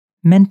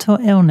Mental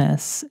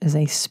illness is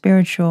a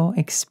spiritual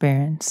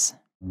experience.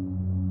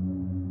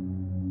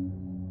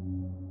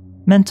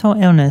 Mental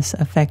illness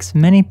affects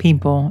many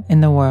people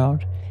in the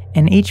world,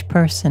 and each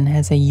person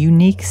has a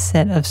unique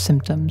set of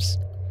symptoms.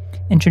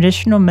 In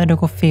traditional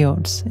medical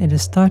fields, it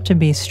is thought to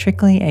be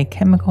strictly a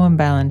chemical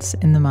imbalance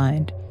in the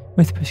mind,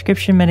 with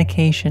prescription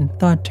medication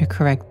thought to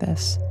correct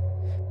this.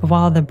 But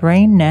while the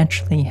brain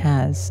naturally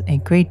has a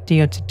great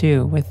deal to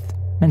do with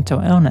mental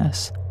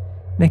illness,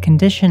 the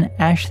condition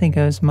actually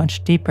goes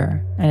much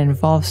deeper and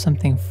involves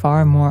something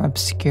far more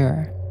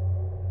obscure.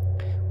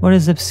 What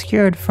is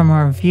obscured from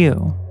our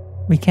view,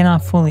 we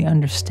cannot fully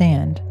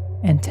understand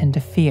and tend to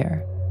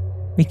fear.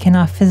 We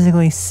cannot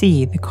physically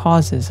see the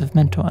causes of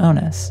mental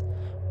illness,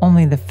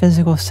 only the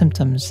physical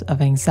symptoms of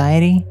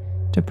anxiety,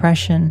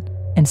 depression,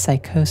 and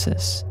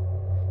psychosis.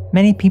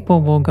 Many people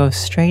will go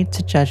straight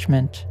to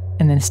judgment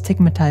and then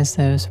stigmatize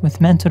those with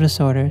mental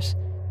disorders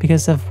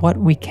because of what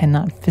we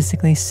cannot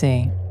physically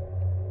see.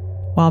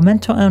 While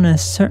mental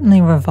illness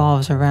certainly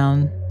revolves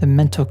around the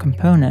mental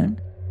component,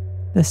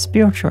 the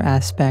spiritual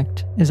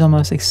aspect is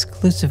almost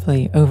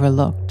exclusively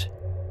overlooked.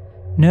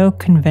 No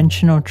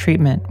conventional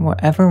treatment will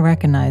ever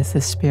recognize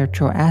the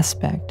spiritual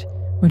aspect,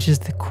 which is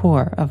the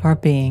core of our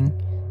being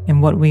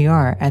and what we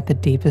are at the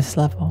deepest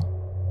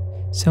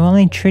level. So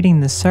only treating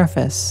the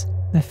surface,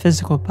 the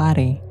physical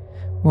body,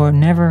 will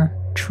never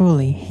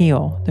truly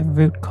heal the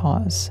root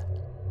cause.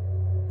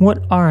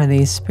 What are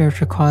these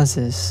spiritual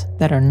causes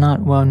that are not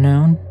well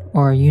known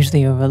or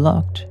usually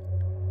overlooked?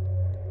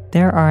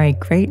 There are a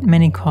great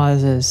many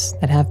causes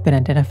that have been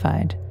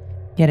identified,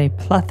 yet a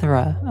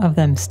plethora of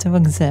them still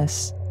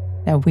exists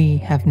that we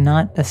have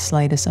not the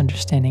slightest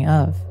understanding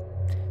of.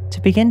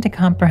 To begin to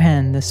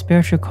comprehend the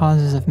spiritual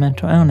causes of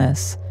mental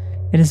illness,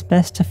 it is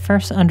best to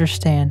first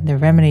understand the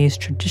remedies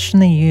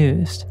traditionally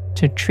used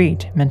to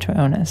treat mental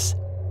illness.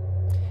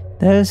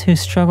 Those who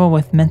struggle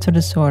with mental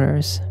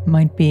disorders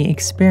might be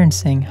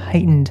experiencing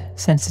heightened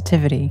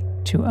sensitivity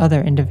to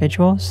other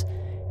individuals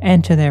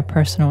and to their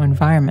personal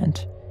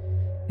environment.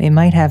 They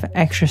might have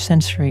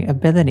extrasensory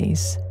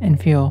abilities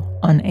and feel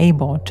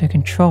unable to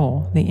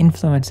control the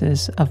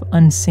influences of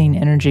unseen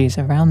energies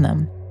around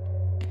them.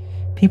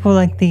 People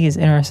like these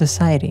in our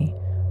society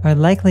are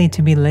likely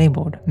to be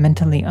labeled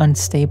mentally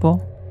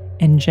unstable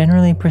and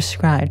generally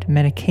prescribed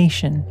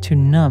medication to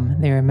numb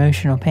their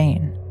emotional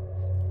pain.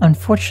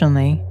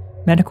 Unfortunately,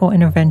 medical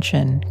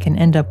intervention can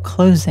end up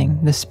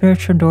closing the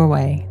spiritual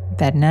doorway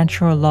that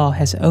natural law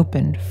has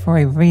opened for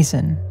a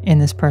reason in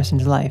this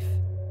person's life.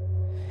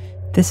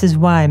 This is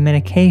why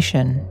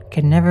medication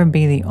can never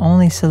be the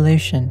only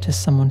solution to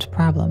someone's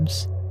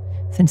problems,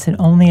 since it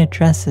only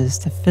addresses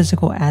the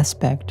physical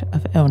aspect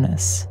of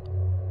illness.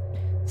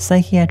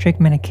 Psychiatric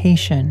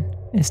medication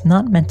is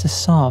not meant to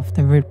solve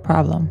the root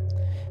problem,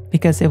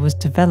 because it was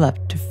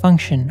developed to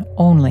function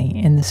only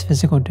in this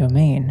physical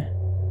domain.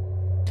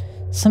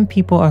 Some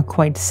people are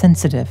quite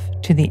sensitive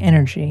to the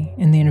energy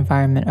in the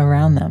environment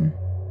around them.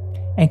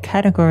 A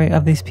category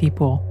of these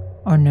people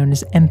are known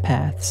as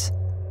empaths,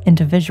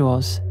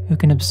 individuals who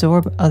can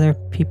absorb other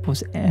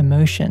people's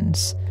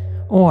emotions,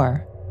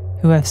 or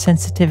who have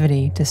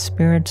sensitivity to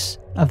spirits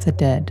of the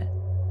dead.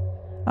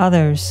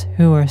 Others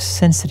who are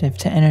sensitive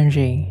to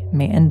energy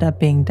may end up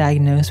being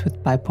diagnosed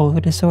with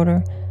bipolar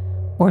disorder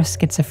or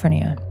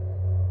schizophrenia.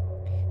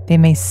 They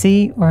may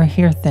see or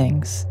hear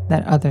things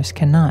that others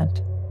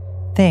cannot,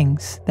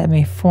 things that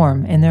may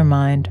form in their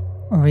mind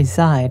or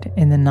reside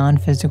in the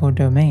non-physical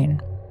domain.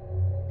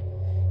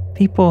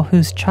 People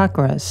whose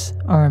chakras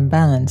are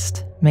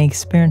imbalanced may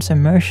experience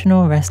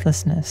emotional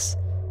restlessness,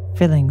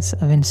 feelings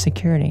of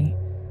insecurity,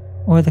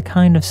 or the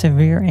kind of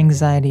severe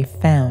anxiety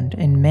found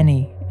in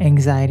many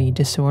anxiety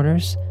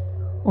disorders,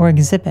 or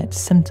exhibit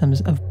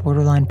symptoms of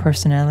borderline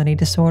personality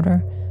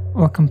disorder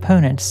or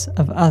components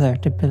of other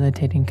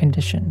debilitating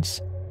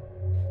conditions.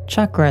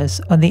 Chakras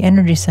are the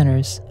energy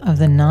centers of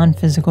the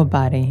non-physical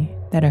body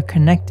that are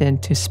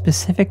connected to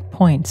specific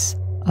points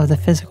of the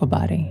physical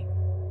body.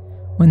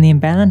 When the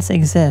imbalance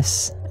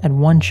exists at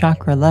one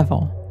chakra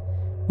level,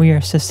 we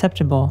are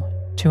susceptible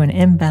to an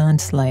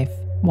imbalanced life,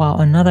 while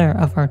another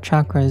of our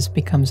chakras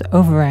becomes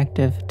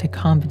overactive to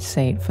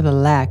compensate for the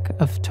lack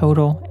of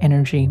total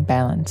energy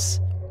balance.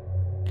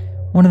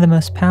 One of the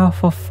most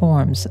powerful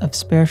forms of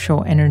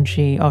spiritual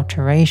energy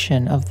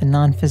alteration of the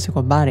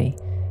non-physical body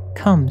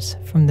comes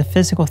from the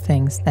physical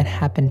things that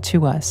happen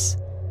to us.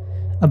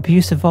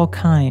 Abuse of all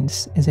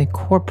kinds is a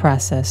core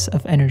process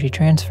of energy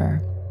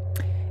transfer.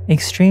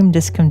 Extreme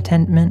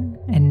discontentment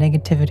and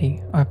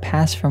negativity are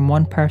passed from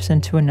one person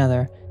to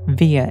another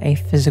via a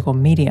physical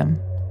medium.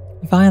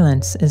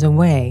 Violence is a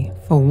way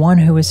for one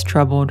who is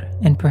troubled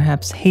and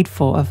perhaps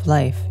hateful of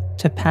life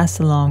to pass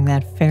along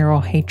that feral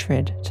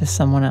hatred to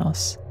someone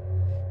else.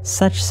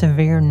 Such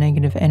severe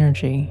negative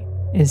energy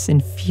is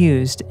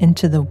infused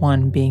into the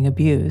one being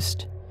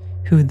abused,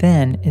 who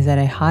then is at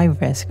a high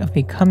risk of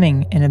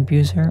becoming an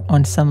abuser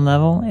on some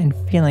level and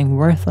feeling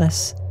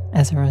worthless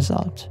as a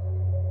result.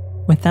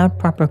 Without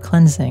proper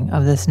cleansing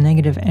of this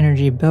negative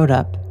energy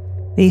buildup,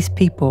 These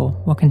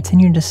people will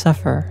continue to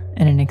suffer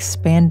in an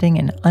expanding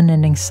and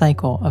unending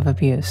cycle of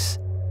abuse.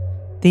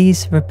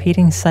 These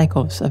repeating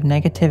cycles of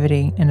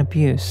negativity and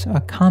abuse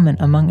are common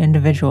among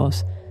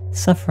individuals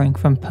suffering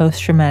from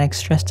post-traumatic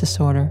stress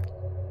disorder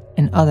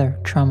and other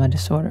trauma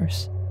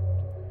disorders.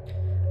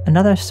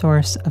 Another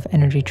source of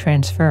energy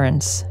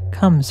transference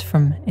comes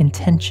from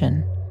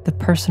intention, the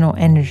personal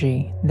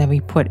energy that we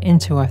put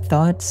into our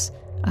thoughts,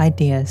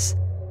 ideas,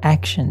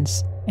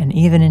 actions, and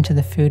even into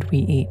the food we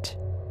eat.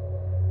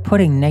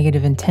 Putting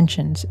negative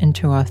intentions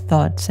into our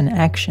thoughts and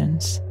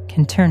actions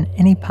can turn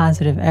any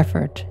positive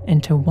effort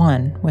into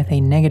one with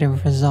a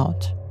negative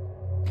result.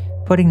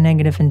 Putting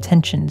negative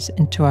intentions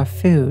into our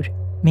food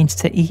means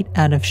to eat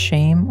out of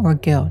shame or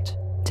guilt,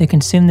 to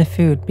consume the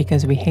food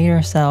because we hate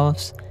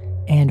ourselves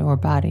and our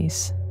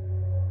bodies,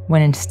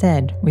 when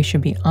instead we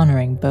should be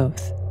honoring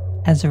both.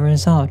 As a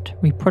result,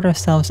 we put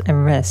ourselves at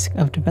risk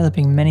of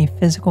developing many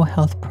physical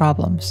health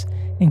problems,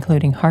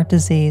 including heart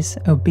disease,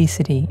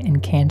 obesity,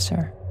 and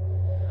cancer.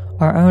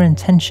 Our own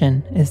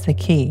intention is the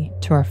key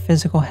to our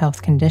physical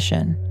health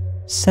condition.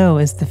 So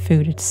is the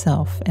food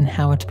itself and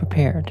how it's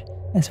prepared,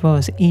 as well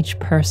as each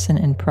person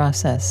and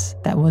process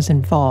that was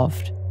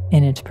involved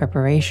in its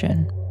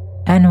preparation.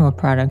 Animal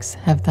products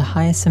have the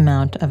highest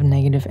amount of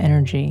negative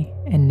energy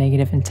and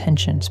negative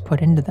intentions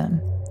put into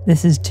them.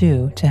 This is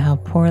due to how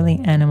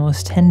poorly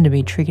animals tend to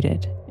be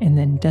treated in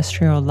the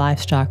industrial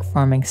livestock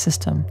farming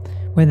system,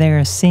 where they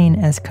are seen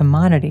as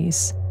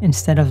commodities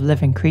instead of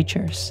living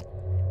creatures.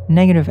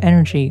 Negative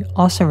energy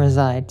also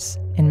resides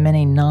in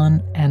many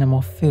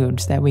non-animal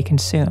foods that we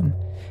consume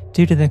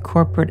due to the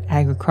corporate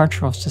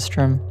agricultural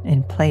system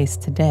in place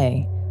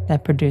today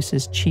that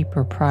produces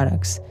cheaper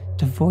products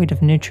devoid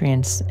of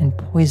nutrients and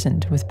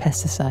poisoned with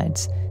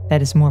pesticides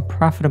that is more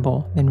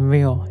profitable than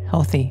real,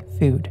 healthy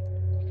food.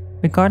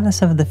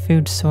 Regardless of the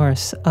food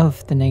source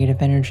of the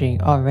negative energy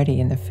already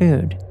in the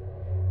food,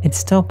 it's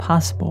still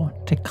possible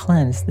to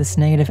cleanse this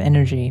negative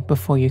energy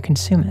before you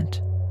consume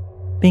it.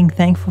 Being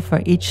thankful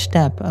for each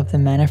step of the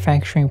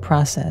manufacturing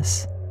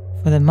process,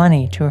 for the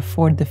money to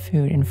afford the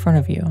food in front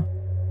of you,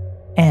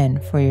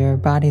 and for your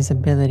body's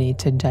ability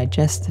to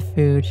digest the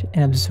food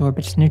and absorb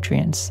its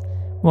nutrients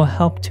will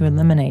help to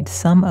eliminate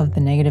some of the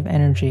negative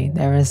energy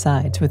that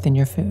resides within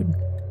your food.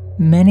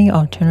 Many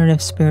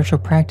alternative spiritual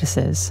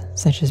practices,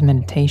 such as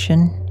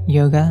meditation,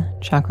 yoga,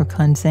 chakra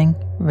cleansing,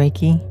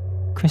 Reiki,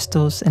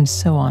 crystals, and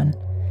so on,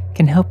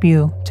 can help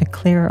you to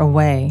clear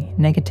away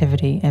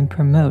negativity and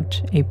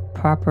promote a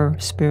proper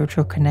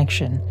spiritual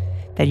connection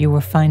that you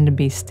will find to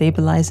be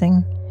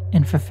stabilizing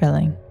and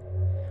fulfilling.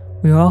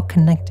 We are all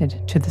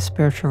connected to the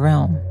spiritual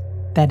realm.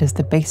 That is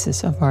the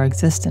basis of our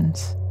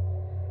existence.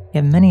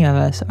 Yet many of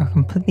us are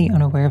completely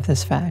unaware of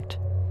this fact.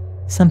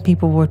 Some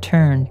people will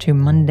turn to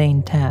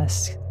mundane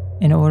tasks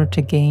in order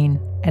to gain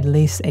at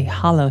least a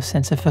hollow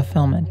sense of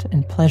fulfillment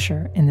and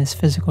pleasure in this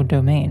physical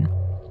domain.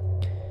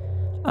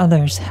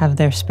 Others have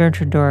their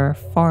spiritual door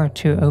far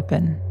too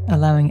open,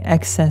 allowing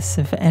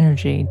excessive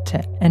energy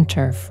to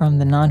enter from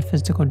the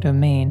non-physical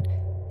domain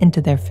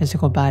into their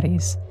physical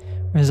bodies,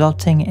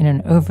 resulting in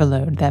an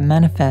overload that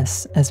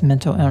manifests as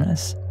mental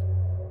illness.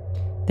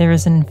 There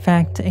is in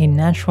fact a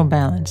natural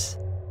balance,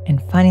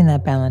 and finding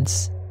that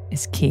balance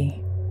is key.